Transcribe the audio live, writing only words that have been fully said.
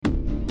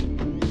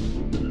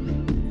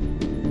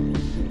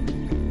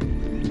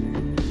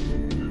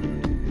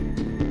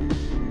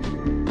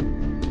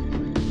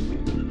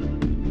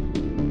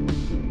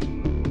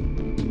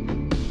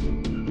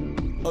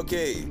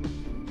Okay,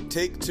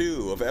 take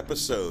 2 of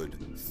episode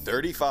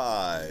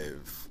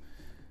 35.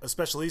 A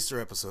special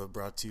Easter episode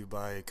brought to you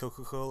by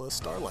Coca-Cola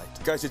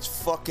Starlight. Guys, it's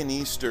fucking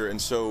Easter,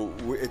 and so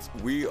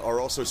we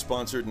are also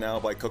sponsored now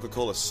by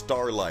Coca-Cola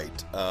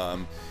Starlight.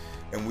 And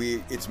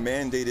it's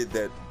mandated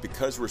that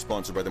because we're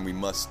sponsored by them, we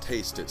must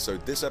taste it. So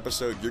this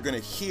episode, you're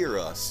going to hear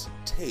us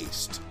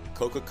taste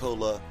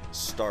Coca-Cola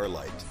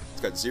Starlight.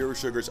 It's got 0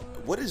 sugars.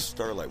 What is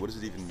Starlight? What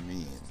does it even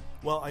mean?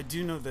 Well, I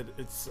do know that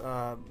it's,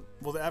 the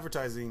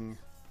advertising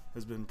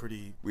has been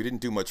pretty... We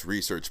didn't do much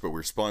research, but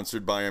we're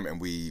sponsored by them,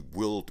 and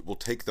we'll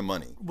take the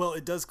money. Well,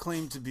 it does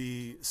claim to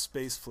be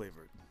space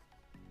flavored.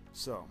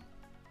 So,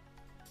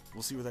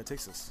 we'll see where that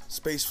takes us.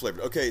 Space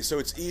flavored. Okay, so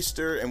it's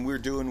Easter, and we're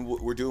doing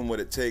what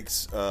it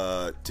takes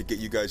to get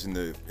you guys in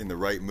the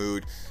right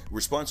mood.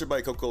 We're sponsored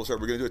by Coca-Cola Starlight.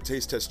 We're gonna do a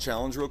taste test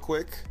challenge real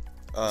quick.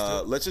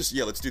 Let's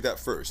do that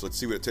first. Let's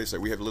see what it tastes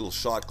like. We have little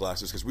shot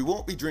glasses because we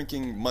won't be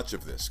drinking much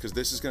of this because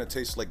this is going to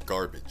taste like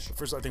garbage.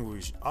 First, I think what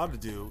we ought to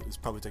do is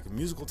probably take a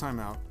musical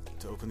timeout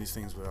to open these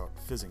things without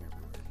fizzing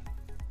everywhere.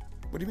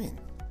 What do you mean?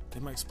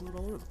 They might explode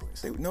all over the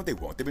place. No, they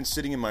won't. They've been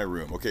sitting in my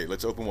room. Okay,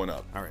 let's open one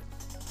up. All right.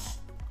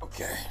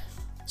 Okay.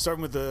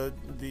 Starting with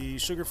the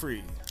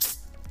sugar-free.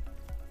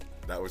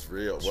 That was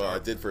real. Sure. Well, I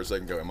did for a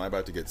second go. Am I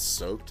about to get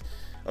soaked?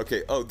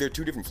 Okay. Oh, they're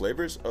 2 different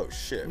flavors? Oh,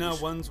 shit. No,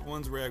 one's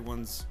reg,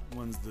 one's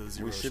the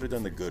 0. We should have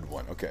done the good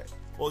one. Okay.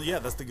 Well, yeah,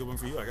 that's the good one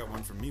for you. I got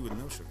one for me with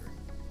no sugar.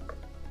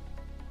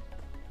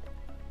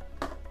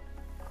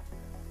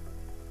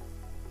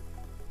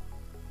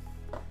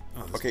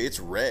 Okay, it's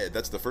red.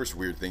 That's the first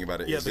weird thing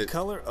about it. Yeah, the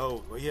color.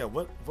 Oh, yeah.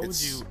 What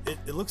would you?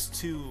 It looks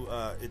too.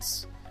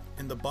 It's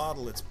in the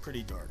bottle. It's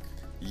pretty dark.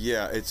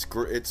 Yeah, it's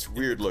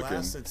weird in the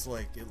glass,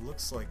 looking. It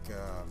looks like.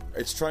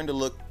 It's trying to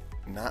look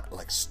not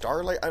like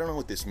Starlight. I don't know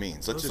what this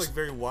means. It looks like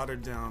very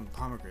watered down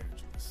pomegranate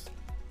juice.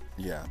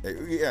 Yeah,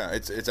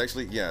 it's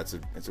actually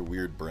it's a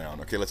weird brown.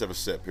 Okay, let's have a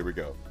sip. Here we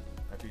go.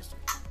 Happy Easter.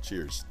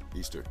 Cheers,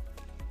 Easter.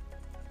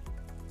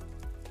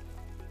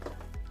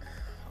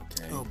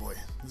 Okay. Oh boy,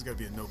 this has got to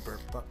be a no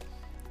burp.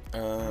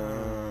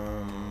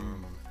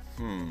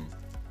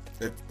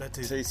 It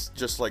tastes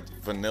just like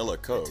vanilla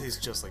Coke. It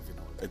tastes just like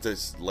vanilla. It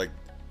tastes like,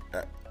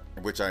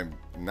 which I'm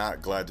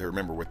not glad to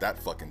remember what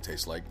that fucking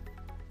tastes like.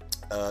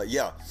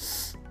 Yeah.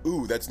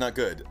 Ooh, that's not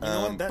good.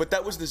 But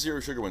that was the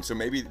 0 sugar one, so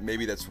maybe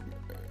that's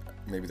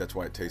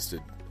why it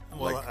tasted.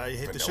 Well, like I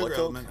hate the sugar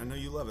element. I know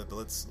you love it, but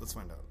let's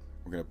find out.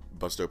 We're gonna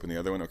bust open the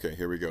other one. Okay,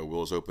 here we go.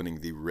 Will's opening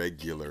the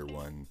regular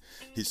one.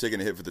 He's taking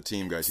a hit for the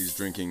team, guys. He's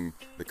drinking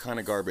the kind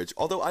of garbage.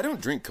 Although I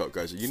don't drink Coke,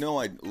 guys. You know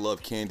I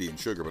love candy and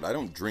sugar, but I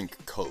don't drink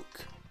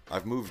Coke.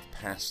 I've moved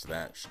past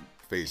that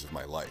phase of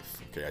my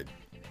life. Okay,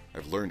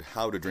 I've learned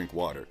how to drink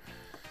water.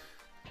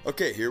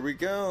 Okay, here we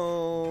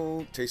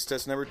go. Taste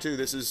test number 2.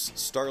 This is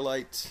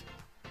Starlight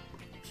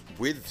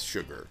with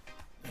sugar.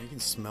 You can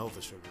smell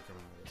the sugar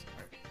coming out of this.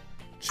 All right.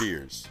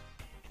 Cheers.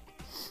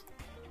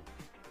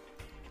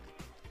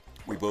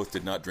 We both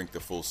did not drink the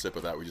full sip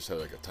of that. We just had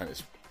like a tiny...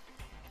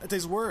 That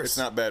tastes worse. It's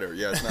not better.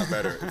 Yeah, it's not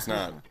better. It's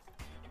not.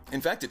 In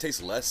fact, it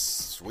tastes less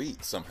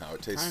sweet somehow.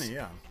 It tastes... Kinda,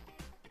 yeah.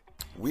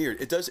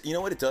 Weird. It does... You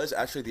know what it does?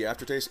 Actually, the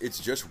aftertaste, it's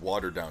just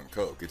watered down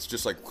Coke. It's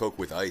just like Coke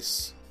with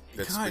ice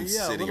that's been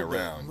sitting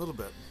around. A little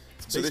bit.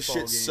 So this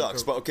shit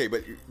sucks. But okay,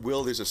 but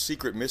Will, there's a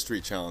secret mystery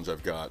challenge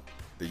I've got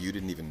that you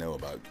didn't even know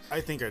about.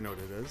 I think I know what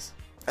it is.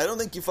 I don't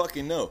think you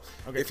fucking know.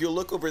 Okay. If you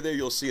look over there,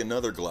 you'll see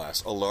another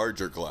glass, a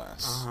larger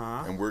glass.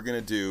 Uh-huh. And we're going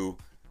to do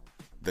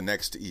the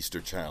next Easter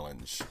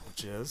challenge.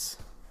 Which is?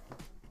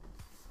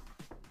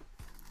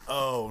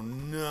 Oh,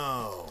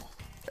 no.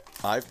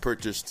 I've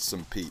purchased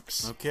some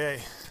Peeps. Okay.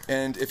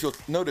 And if you'll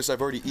notice,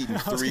 I've already eaten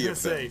 3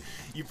 of them.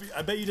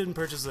 I bet you didn't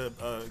purchase a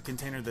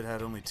container that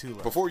had only 2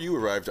 left. Before you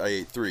arrived, I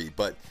ate 3.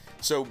 But,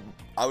 so,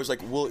 I was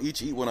like, we'll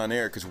each eat one on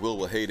air because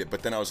Will hate it.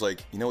 But then I was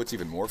like, you know what's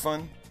even more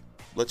fun?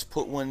 Let's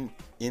put one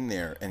in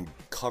there and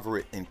cover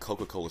it in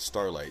Coca-Cola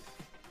Starlight.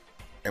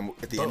 And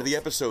at the end of the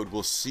episode,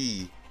 we'll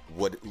see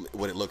what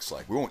it looks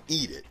like. We won't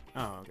eat it.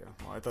 Oh, okay.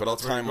 Well, I thought but I'll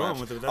time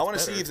lapse. I want to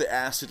see if the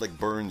acid like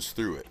burns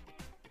through it.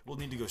 We'll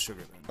need to go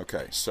sugar then.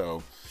 Okay,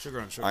 so sugar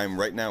on sugar. I'm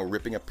right now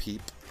ripping a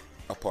Peep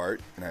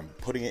apart and I'm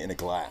putting it in a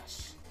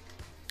glass.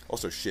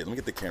 Also, shit, let me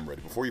get the camera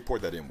ready. Before you pour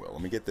that in, Will,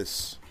 let me get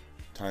this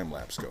time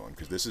lapse going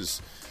because this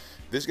is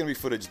going to be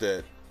footage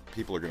that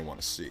people are going to want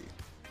to see.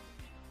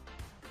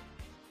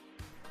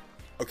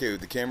 Okay,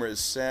 the camera is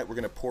set. We're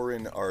going to pour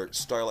in our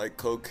Starlight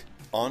Coke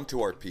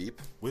onto our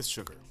Peep. With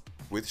sugar.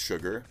 With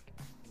sugar.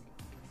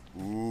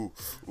 Ooh.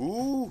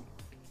 Ooh.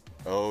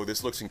 Oh,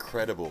 this looks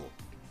incredible.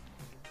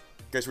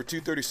 Guys, we're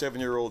 2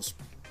 37-year-olds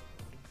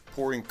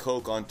pouring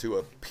Coke onto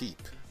a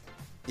Peep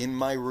in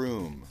my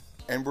room.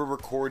 And we're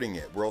recording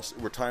it. We're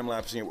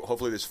time-lapsing it.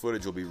 Hopefully this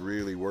footage will be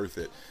really worth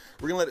it.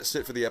 We're going to let it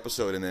sit for the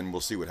episode, and then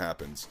we'll see what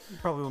happens. It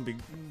probably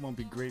won't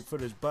be great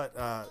footage, but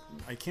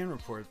I can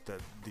report that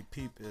the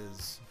Peep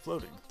is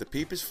floating. The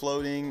Peep is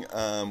floating.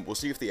 We'll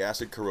see if the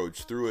acid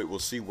corrodes through it. We'll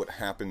see what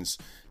happens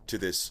to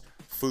this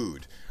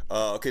food.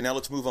 Okay, now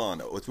let's move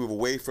on. Let's move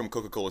away from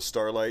Coca-Cola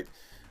Starlight.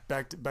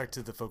 back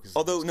to the focus.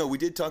 Although, no, we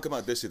did talk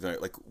about this the other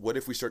night. Like, what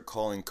if we start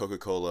calling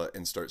Coca-Cola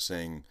and start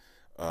saying,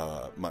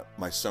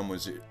 my son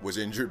was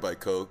injured by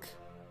Coke?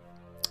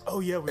 Oh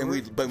yeah,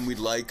 we'd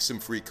like some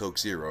free Coke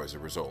Zero as a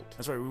result.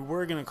 That's right. We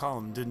were gonna call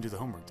him, didn't do the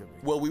homework, did we?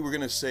 Well, we were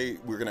gonna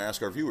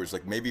ask our viewers,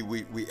 like, maybe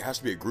we it has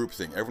to be a group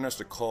thing. Everyone has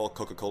to call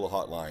Coca-Cola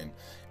hotline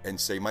and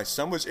say, my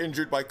son was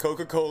injured by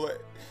Coca-Cola,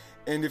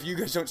 and if you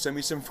guys don't send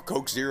me some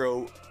Coke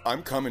Zero,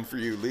 I'm coming for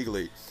you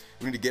legally.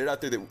 We need to get it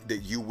out there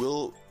that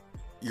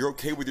you're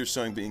okay with your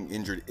son being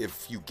injured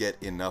if you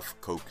get enough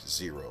Coke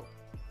Zero.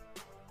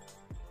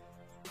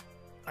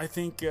 I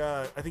think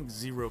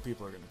 0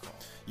 people are going to call.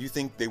 You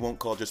think they won't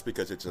call just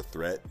because it's a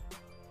threat?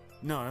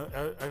 No,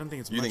 I don't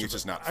think it's. You think it's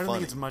just not funny? I don't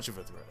think it's much of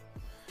a threat.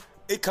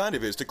 It kind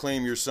of is to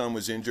claim your son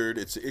was injured.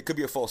 It could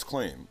be a false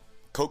claim.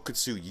 Coke could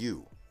sue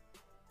you.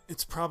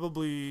 It's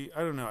probably, I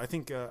don't know. I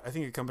think a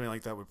company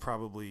like that would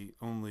probably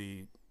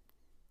only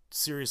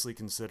seriously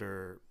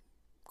consider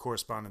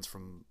correspondence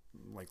from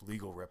like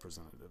legal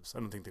representatives. I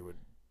don't think they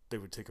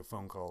would take a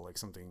phone call like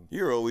something.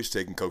 You're always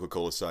taking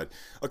Coca-Cola's side.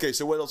 Okay,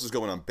 so what else is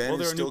going on? Ben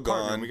is still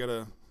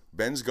gone.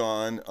 Ben's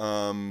gone,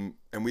 and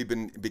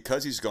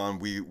because he's gone,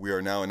 we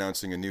are now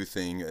announcing a new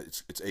thing.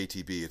 It's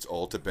ATB. It's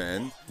all to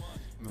Ben.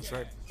 That's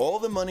right. All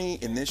the money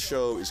in this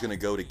show is going to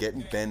go to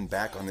getting Ben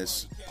back on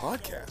this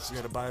podcast. You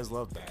got to buy his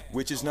love back,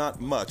 which is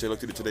not much. I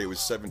looked at it today; it was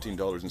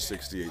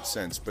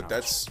 $17.68. But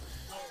that's,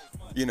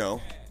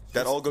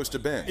 that all goes to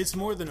Ben. It's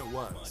more than it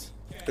was.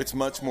 It's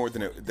much more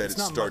than it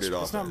started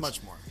off. It's not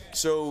much more.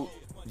 So,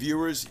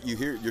 viewers,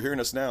 you're hearing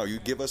us now. You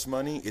give us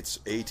money, it's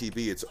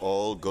ATB. It's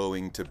all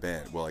going to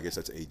Ben. Well, I guess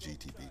that's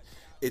AGTB.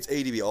 It's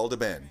ATB, all to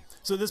Ben.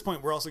 So at this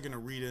point, we're also going to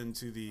read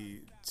into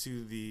the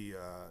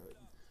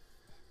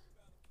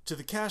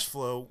cash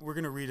flow. We're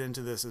going to read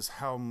into this as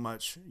how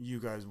much you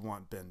guys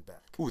want Ben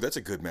back. Ooh, that's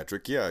a good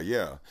metric.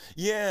 Yeah.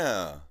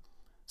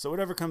 So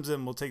whatever comes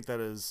in, we'll take that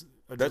as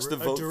a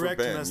vote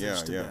direct for Ben.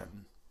 message to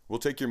Ben. We'll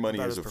take your money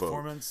about as a vote.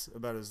 About his performance,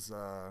 about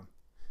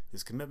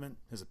his commitment,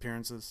 his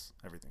appearances,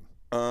 everything.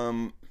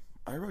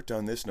 I wrote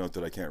down this note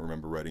that I can't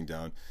remember writing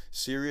down.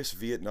 Serious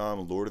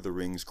Vietnam Lord of the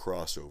Rings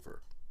crossover.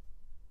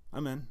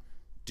 I'm in.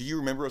 Do you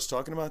remember us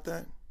talking about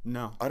that?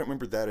 No. I don't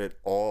remember that at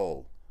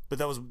all. But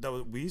that was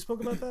we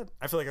spoke about that?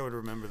 I feel like I would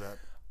remember that.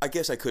 I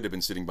guess I could have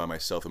been sitting by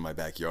myself in my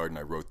backyard and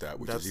I wrote that,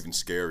 which is even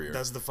scarier.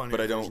 That's the funny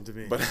version to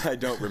me. But I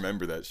don't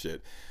remember that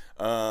shit.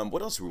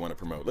 What else do we want to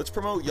promote? Let's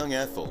promote Young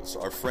Ethel's,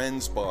 our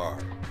friend's bar.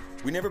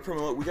 We never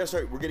promote. We gotta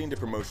start. We're getting into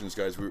promotions,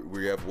 guys.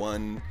 We have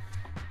one.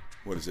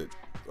 What is it?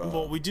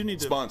 Well, we do need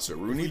to sponsor.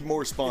 We need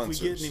more sponsors.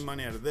 If we get any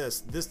money out of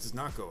this does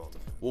not go all to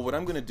Ben. Well, what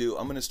I'm going to do,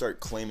 I'm going to start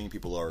claiming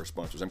people are our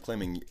sponsors. I'm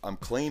claiming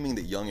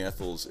that Young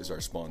Ethel's is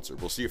our sponsor.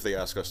 We'll see if they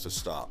ask us to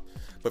stop.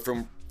 But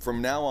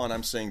from now on,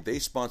 I'm saying they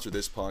sponsor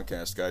this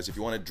podcast, guys. If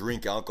you want to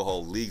drink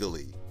alcohol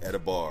legally at a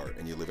bar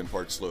and you live in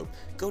Park Slope,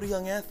 go to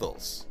Young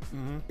Ethel's.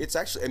 Mm-hmm. It's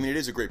actually, it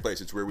is a great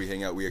place. It's where we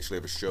hang out. We actually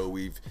have a show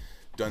we've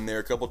done there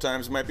a couple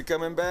times. Might be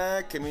coming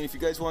back. If you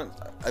guys want,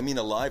 a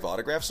live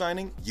autograph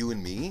signing, you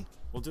and me.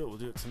 We'll do it. We'll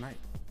do it tonight.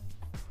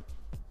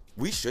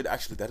 We should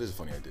actually. That is a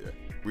funny idea.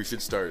 We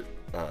should start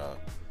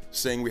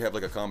saying we have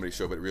like a comedy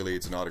show, but really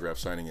it's an autograph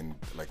signing, and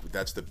like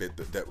that's the bit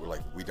that we're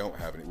like we don't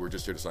have any. We're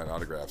just here to sign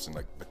autographs, and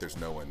but there's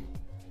no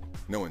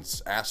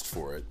one's asked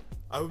for it.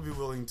 I would be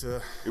willing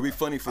to. It'd be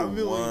funny for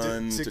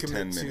 1 to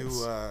 10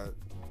 minutes. To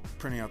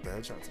printing out the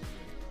headshots.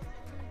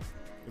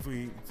 If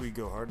we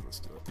go hard, let's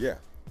do it.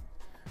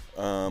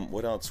 Yeah.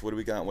 What else? What do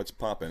we got? What's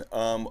popping?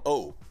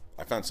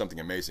 I found something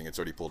amazing. It's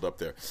already pulled up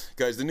there.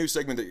 Guys, the new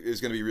segment that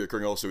is going to be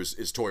reoccurring also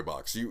is Toy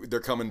Box. They're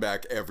coming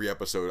back every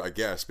episode, I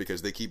guess,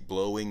 because they keep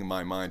blowing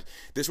my mind.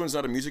 This one's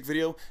not a music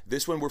video.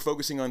 This one we're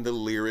focusing on the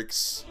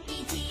lyrics.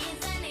 E.T.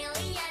 is an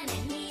alien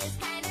and he is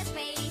kind of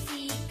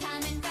spacey,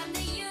 coming from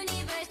the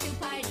universe to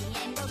party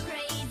and go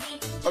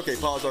crazy. Okay,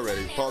 pause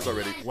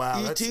already.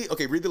 Wow. E.T.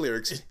 Okay, read the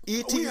lyrics.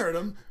 E.T. We heard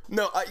him.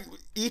 No,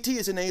 E.T.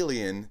 is an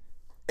alien.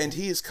 And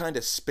he is kind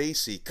of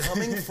spacey,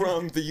 coming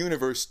from the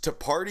universe to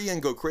party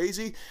and go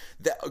crazy.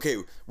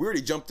 We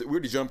already jumped, and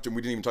we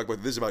didn't even talk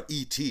about this. Is about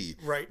E.T.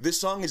 Right.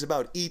 This song is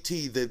about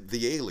E.T.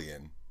 the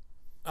alien.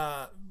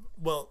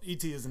 Well,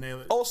 E.T. is an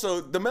alien. Also,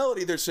 the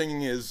melody they're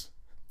singing is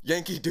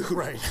Yankee Doodle.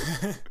 Right.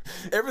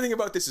 Everything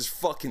about this is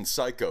fucking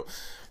psycho.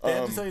 They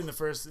had to tell you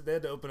they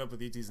had to open up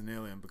with E.T.'s an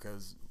alien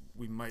because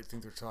we might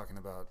think they're talking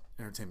about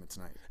Entertainment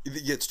Tonight.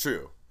 Yeah, it's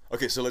true.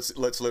 Okay, so let's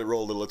let it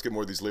roll a little. Let's get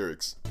more of these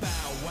lyrics. Bow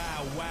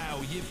wow wow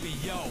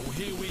yippee yo,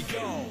 here we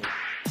go.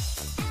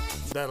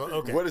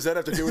 Okay. What does that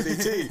have to do with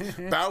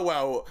E.T.? Bow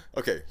wow.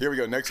 Okay, here we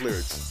go. Next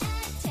lyrics.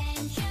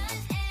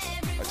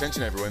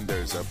 Attention everyone,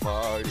 there's a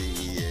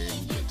party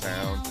in your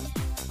town.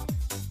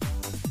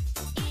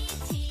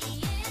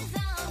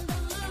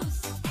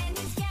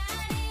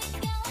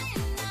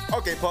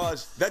 Okay,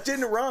 pause. That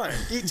didn't rhyme.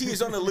 E.T.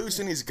 is on the loose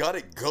and he's got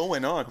it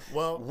going on.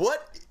 Well,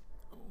 what?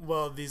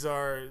 Well, these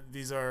are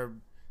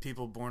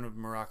people born of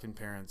Moroccan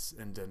parents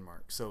in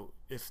Denmark. So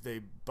if they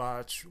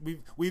botch,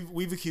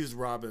 we've accused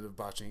Robin of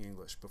botching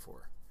English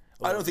before.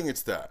 I don't think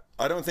it's that.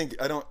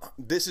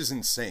 This is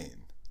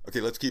insane. Okay,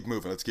 let's keep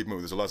moving.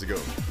 There's a lot to go.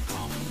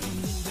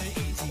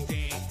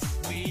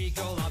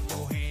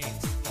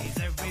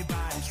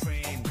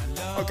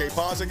 Okay,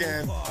 pause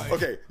again.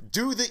 Okay,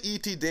 do the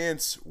E.T.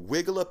 dance,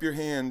 wiggle up your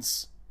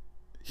hands.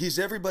 He's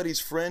everybody's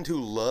friend who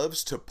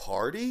loves to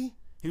party?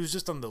 He was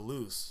just on the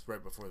loose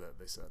right before that,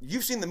 they said.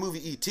 You've seen the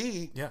movie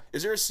E.T. Yeah.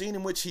 Is there a scene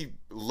in which he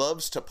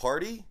loves to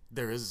party?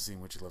 There is a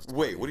scene which he loves to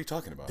Wait, party. what are you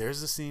talking about?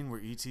 There's a scene where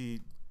E.T.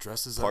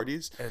 dresses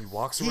Parties? up and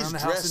walks He's around the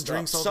house dressed and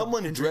drinks up. all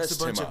Someone the, and dressed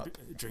drinks a him bunch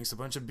up. Of, drinks a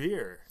bunch of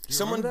beer. Do you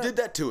Someone remember did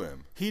that to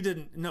him. He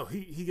didn't. No,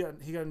 he got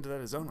into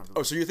that his own.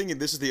 Oh, so you're thinking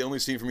this is the only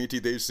scene from E.T.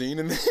 they've seen,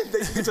 and they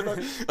think it's about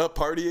a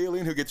party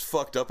alien who gets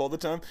fucked up all the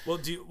time?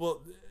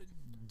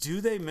 Do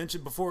they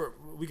mention before?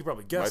 We could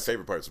probably guess. My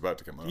favorite part's about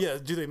to come up. Yeah.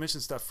 Do they mention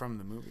stuff from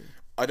the movie?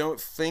 I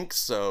don't think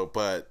so,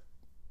 but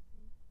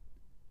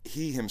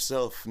he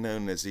himself,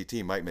 known as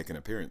E.T., might make an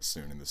appearance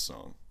soon in this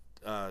song.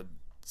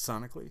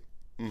 Sonically.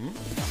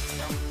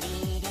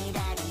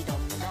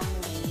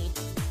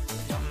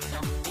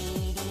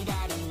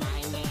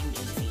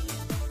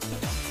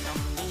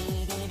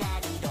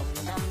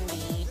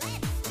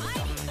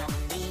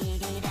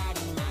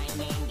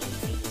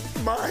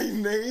 My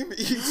name,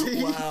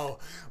 E.T.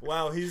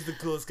 Wow, he's the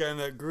coolest guy in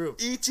that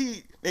group.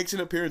 E.T. makes an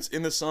appearance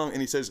in the song,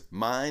 and he says,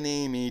 "My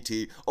name,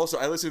 E.T." Also,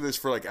 I listened to this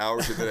for like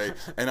hours of the day,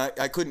 and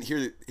I couldn't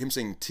hear him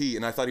saying T,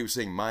 and I thought he was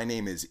saying, "My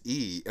name is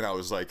E," and I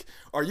was like,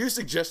 "Are you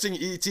suggesting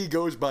E.T.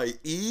 goes by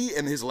E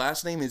and his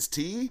last name is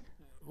T?"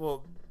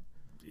 Well,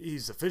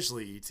 he's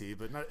officially E.T.,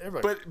 but not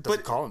everybody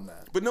doesn't call him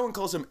that. But no one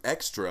calls him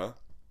Extra.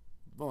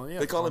 Well, yeah,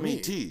 They call him E.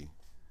 E.T.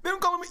 They don't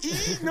call him E.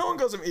 No one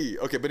calls him E.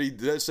 Okay, but he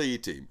does say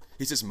E.T.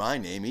 He says, "My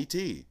name,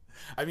 E.T."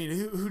 I mean,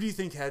 who do you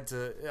think had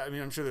to? I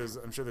mean, I'm sure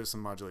there's some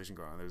modulation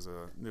going on.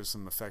 There's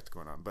some effect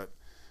going on, but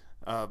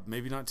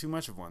maybe not too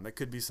much of one. That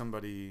could be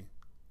somebody.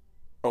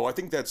 Oh, I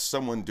think that's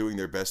someone doing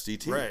their best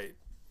E.T. Right.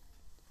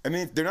 I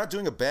mean, they're not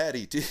doing a bad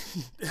E.T.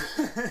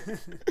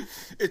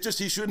 It's just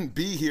he shouldn't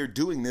be here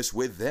doing this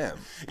with them.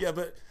 Yeah,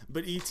 but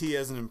E.T.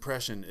 as an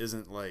impression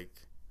isn't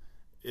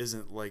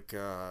like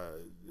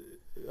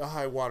a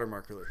high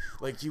watermark really.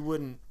 Like you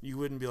wouldn't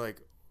be like,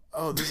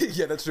 oh, this,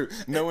 Yeah, that's true.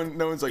 No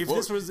one's like, If well,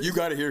 this was- you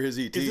got to hear his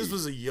E.T. if this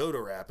was a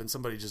Yoda rap and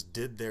somebody just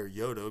did their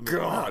Yoda, it'd be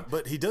like, God. "Wow."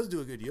 But he does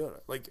do a good Yoda.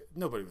 Like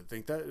nobody would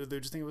think that. They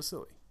would just think it was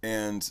silly.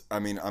 And I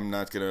mean, I'm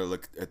not gonna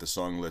look at the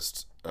song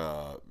list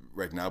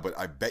right now, but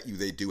I bet you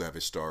they do have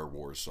a Star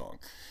Wars song.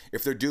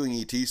 If they're doing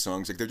ET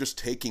songs, like they're just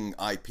taking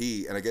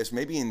IP, and I guess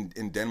maybe in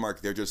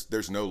Denmark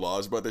there's no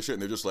laws about this shit,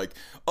 and they're just like,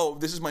 oh,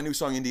 this is my new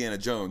song, Indiana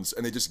Jones,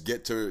 and they just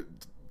get to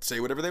say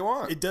whatever they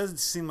want. It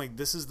does seem like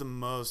this is the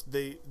most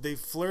they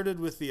flirted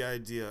with the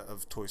idea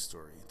of Toy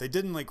Story. They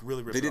didn't like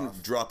really rip They it didn't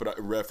off. drop it,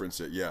 reference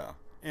it, yeah.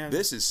 And-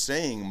 this is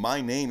saying my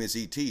name is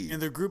E.T.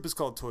 And their group is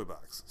called Toy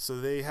Box, so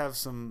they have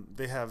some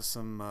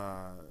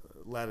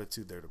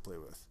latitude there to play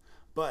with.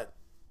 But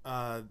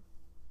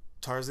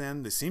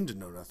Tarzan, they seem to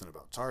know nothing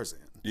about Tarzan.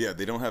 Yeah,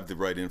 they don't have the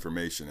right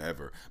information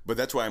ever. But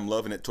that's why I'm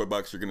loving it. Toy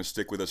Box, you're going to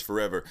stick with us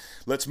forever.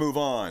 Let's move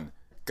on.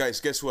 Guys,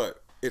 guess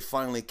what? It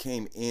finally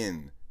came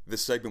in.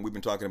 This segment we've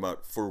been talking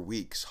about for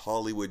weeks.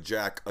 Hollywood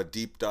Jack, a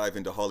deep dive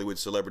into Hollywood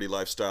celebrity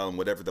lifestyle and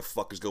whatever the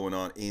fuck is going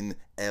on in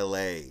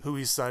L.A. Who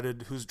he's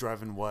cited, who's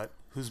driving what,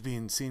 who's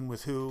being seen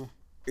with who.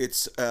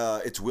 It's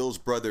Will's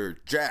brother,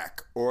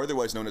 Jack, or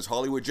otherwise known as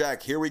Hollywood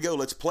Jack. Here we go.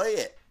 Let's play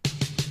it.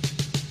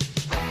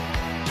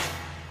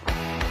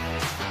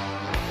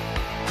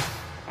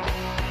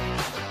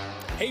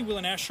 Hey, Will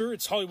and Asher,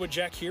 it's Hollywood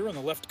Jack here on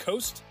the left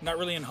coast. Not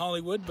really in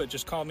Hollywood, but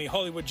just call me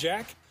Hollywood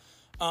Jack.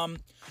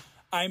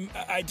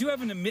 I do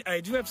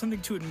have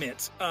something to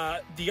admit.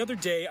 The other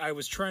day, I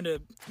was trying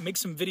to make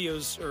some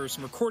videos or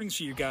some recordings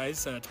for you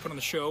guys to put on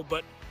the show,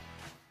 but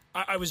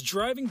I was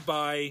driving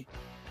by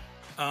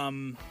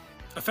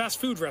a fast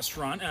food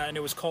restaurant, and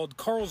it was called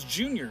Carl's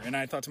Jr., and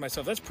I thought to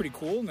myself, that's pretty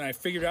cool, and I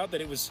figured out that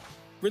it was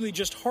really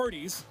just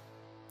Hardee's,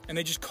 and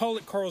they just call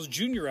it Carl's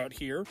Jr. out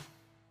here.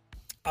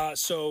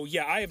 So,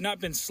 yeah, I have not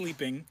been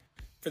sleeping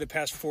for the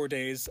past 4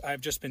 days.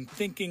 I've just been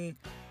thinking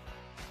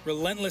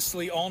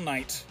relentlessly all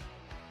night.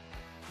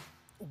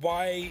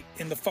 Why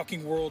in the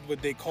fucking world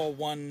would they call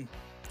one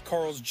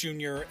Carl's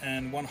Jr.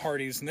 and one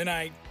Hardee's? And then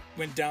I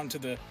went down to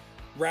the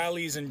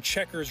Rallies and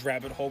Checkers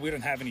rabbit hole. We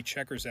don't have any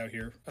Checkers out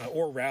here,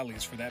 or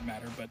Rallies for that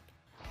matter. But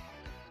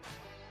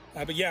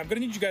yeah, I'm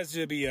gonna need you guys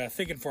to be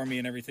thinking for me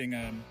and everything.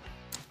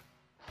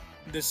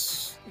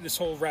 This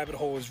whole rabbit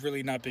hole has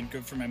really not been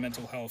good for my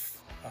mental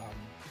health.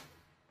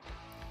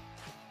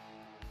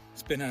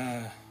 It's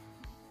been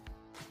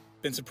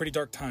some pretty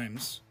dark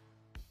times.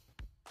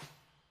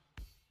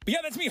 But yeah,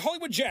 that's me,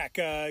 Hollywood Jack.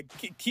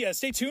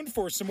 Stay tuned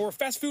for some more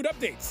fast food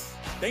updates.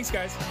 Thanks,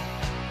 guys.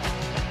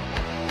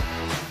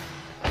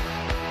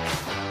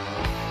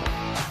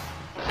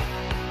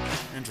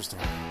 Interesting.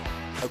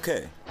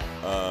 Okay.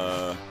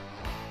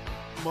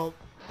 Well,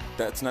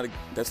 That's not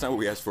what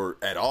we asked for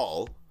at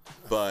all.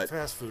 But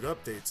fast food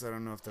updates. I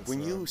don't know if that's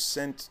when you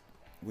sent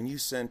when you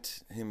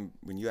sent him,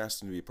 when you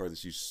asked him to be a part of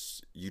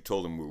this, you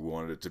told him we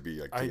wanted it to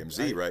be like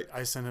TMZ, right?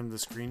 I sent him the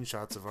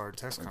screenshots of our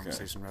text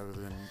conversation rather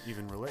than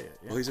even relay it.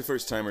 Yeah. Well, he's a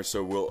first timer,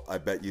 so I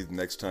bet you the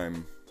next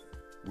time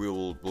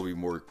we'll be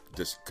more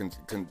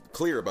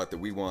clear about that.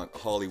 We want a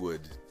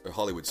Hollywood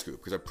scoop,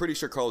 because I'm pretty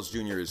sure Carl's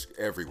Jr. is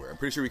everywhere. I'm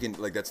pretty sure we can,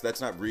 like,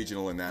 that's not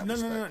regional in that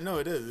respect. No,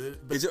 it is.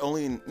 Is it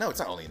only in? No, it's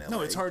not only in LA.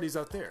 No, it's Hardy's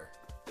out there.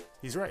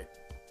 He's right.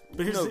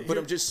 But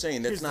I'm just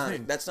saying that's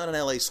not an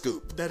LA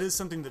scoop. That is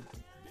something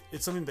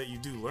that you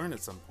do learn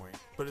at some point,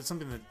 but it's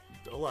something that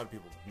a lot of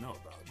people know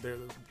about.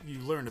 You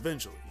learn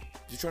eventually.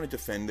 You're trying to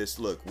defend this.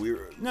 Look,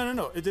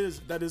 No.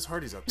 That is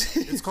Hardy's up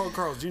there. It's called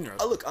Carl's Jr.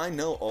 Look, I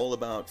know all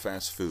about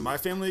fast food. My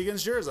family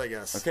against yours, I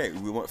guess. Okay,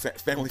 we want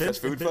family fast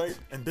food fight.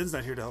 And Ben's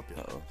not here to help you.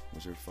 Uh-oh.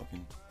 Was there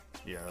fucking?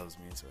 Yeah, that was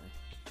me. Sorry.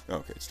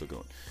 Okay, it's still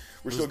going.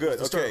 We're still good.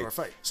 The start Okay, of our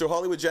fight. so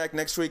Hollywood Jack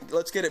next week.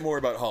 Let's get it more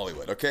about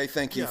Hollywood. Okay,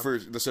 thank you for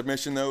the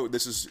submission. Though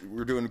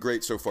we're doing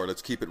great so far.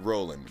 Let's keep it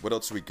rolling. What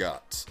else we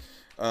got?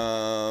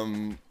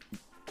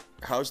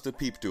 How's the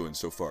Peep doing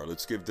so far?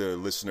 Let's give the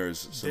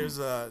listeners some. There's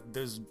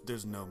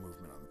no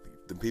movement on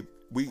the Peep.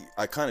 The Peep.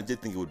 I kind of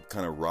did think it would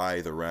kind of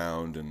writhe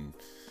around and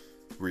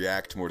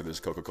react more to this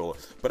Coca-Cola,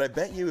 but I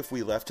bet you if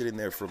we left it in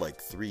there for like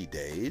 3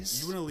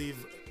 days. You want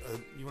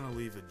to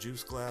leave a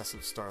juice glass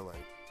of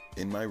Starlight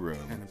in my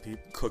room and a Peep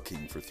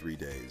cooking for 3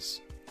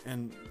 days.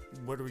 And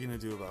what are we gonna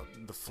do about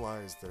the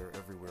flies that are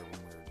everywhere when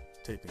we're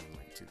taping in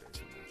like 2 days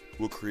from now?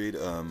 We'll create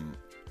a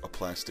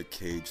plastic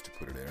cage to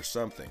put it in or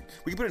something.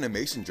 We can put it in a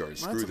mason jar and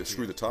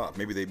screw the top.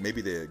 Maybe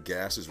the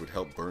gases would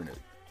help burn it.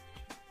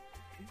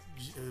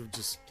 It would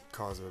just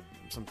cause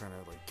some kind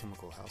of like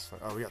chemical house fire.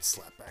 Oh, we got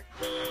slapback.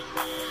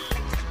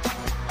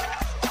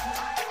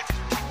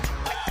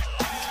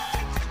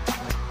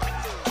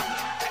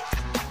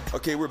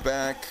 Okay, we're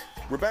back.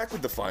 We're back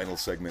with the final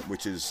segment,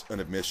 which is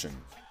an admission.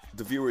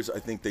 The viewers, I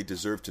think they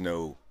deserve to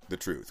know the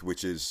truth,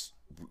 which is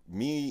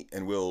me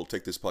and Will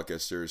take this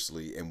podcast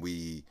seriously, and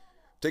we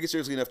take it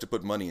seriously enough to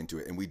put money into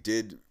it. And we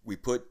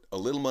put a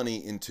little money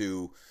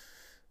into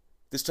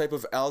this type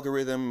of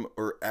algorithm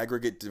or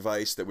aggregate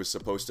device that was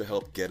supposed to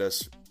help get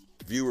us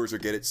viewers or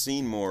get it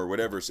seen more or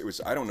whatever. So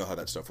I don't know how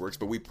that stuff works,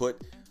 but we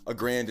put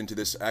 $1,000 into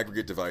this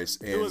aggregate device.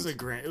 And it was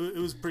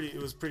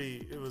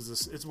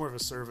 $1,000. It's more of a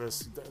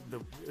service.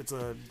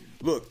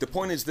 Look, the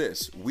point is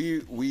this.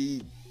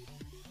 We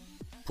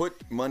put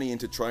money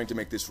into trying to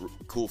make this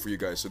cool for you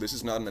guys. So this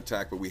is not an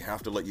attack, but we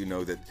have to let you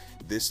know that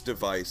this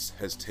device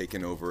has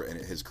taken over and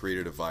it has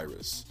created a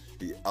virus.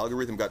 The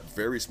algorithm got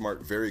very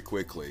smart very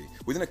quickly.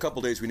 Within a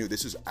couple days, we knew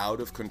this is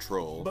out of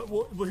control. But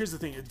well, here's the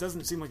thing: it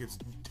doesn't seem like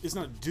it's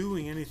not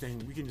doing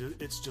anything.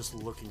 It's just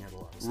looking at a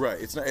lot of stuff.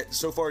 Right. It's not.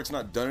 So far, it's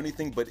not done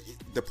anything. But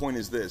the point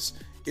is this: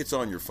 it's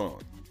on your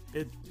phone.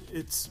 It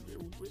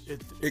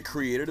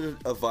created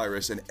a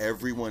virus, and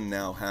everyone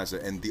now has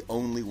it. And the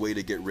only way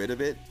to get rid of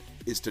it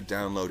is to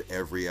download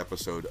every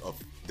episode of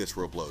This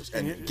World Blows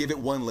and give it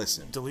one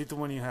listen. Delete the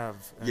one you have.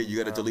 And, you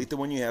got to delete the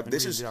one you have.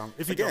 This is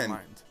if you don't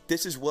mind.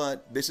 This is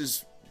what's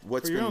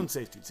for your own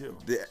safety too.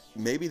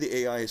 Maybe the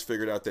AI has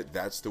figured out that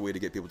that's the way to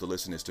get people to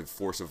listen, is to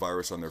force a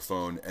virus on their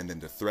phone and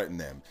then to threaten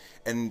them.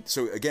 And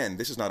so again,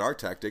 this is not our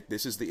tactic.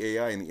 This is the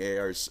AI, and the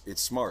AI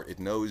it's smart. It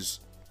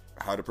knows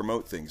how to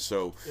promote things.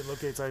 So it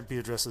locates IP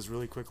addresses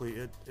really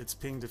quickly. It's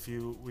pinged a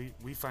few.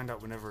 We find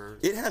out whenever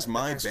it has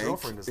my bank.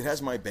 It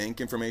has my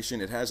bank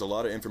information. It has a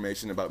lot of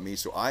information about me,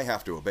 so I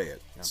have to obey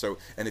it. Yeah. So,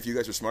 and if you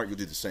guys are smart, you'll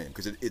do the same,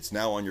 because it's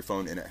now on your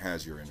phone and it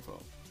has your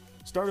info.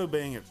 Start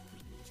obeying it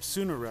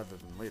sooner rather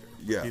than later.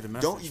 Yeah.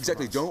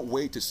 Don't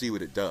wait to see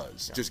what it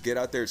does. Yeah. Just get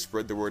out there,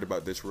 spread the word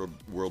about This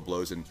World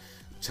Blows, and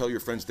tell your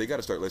friends they got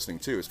to start listening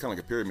too. It's kind of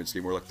like a pyramid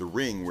scheme, or like The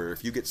Ring, where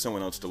if you get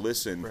someone else to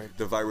listen,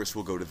 the virus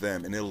will go to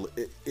them, and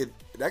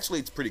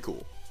it's pretty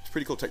cool. It's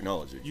pretty cool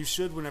technology. You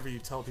should, whenever you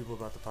tell people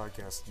about the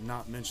podcast,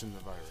 not mention the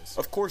virus.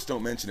 Of course,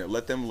 don't mention it.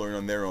 Let them learn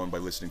on their own by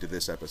listening to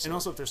this episode. And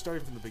also, if they're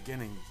starting from the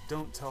beginning,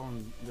 don't tell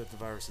them that the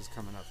virus is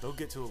coming up. They'll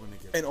get to it when they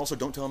get it. And also,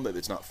 don't tell them that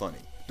it's not funny.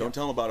 Don't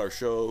tell them about our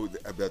show,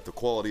 about the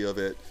quality of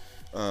it.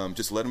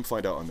 Just let them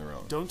find out on their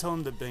own. Don't tell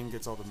them that Ben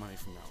gets all the money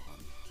from now on.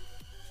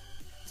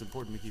 It's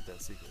important to keep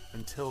that secret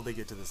until they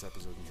get to this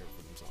episode and hear it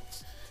for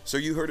themselves. So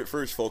you heard it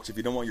first, folks. If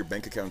you don't want your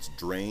bank accounts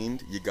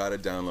drained, you got to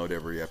download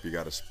every app. You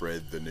got to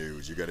spread the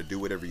news. You got to do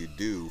whatever you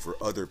do for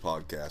other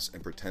podcasts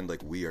and pretend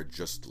like we are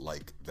just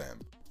like them.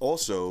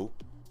 Also,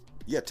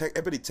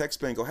 everybody text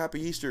Ben, go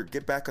Happy Easter,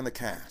 get back on the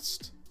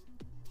cast.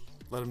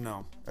 Let them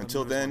know.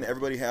 Until then,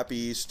 everybody Happy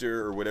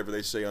Easter, or whatever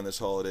they say on this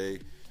holiday.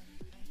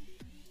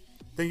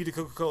 Thank you to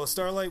Coca-Cola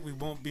Starlight. We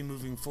won't be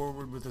moving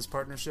forward with this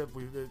partnership.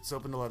 It's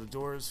opened a lot of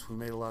doors. We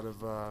made a lot of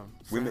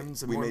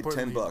friends, and more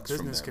importantly, $10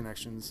 business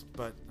connections.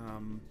 But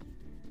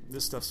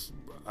this stuff's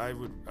I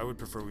would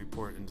prefer we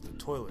pour it into the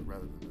toilet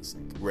rather than the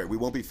sink. Right. We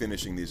won't be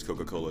finishing these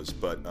Coca-Colas,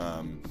 but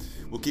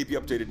we'll keep you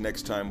updated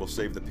next time. We'll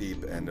save the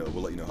peep, and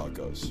we'll let you know how it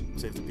goes.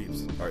 Save the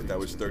peeps. All right. That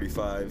was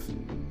 35.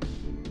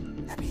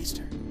 Happy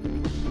Easter.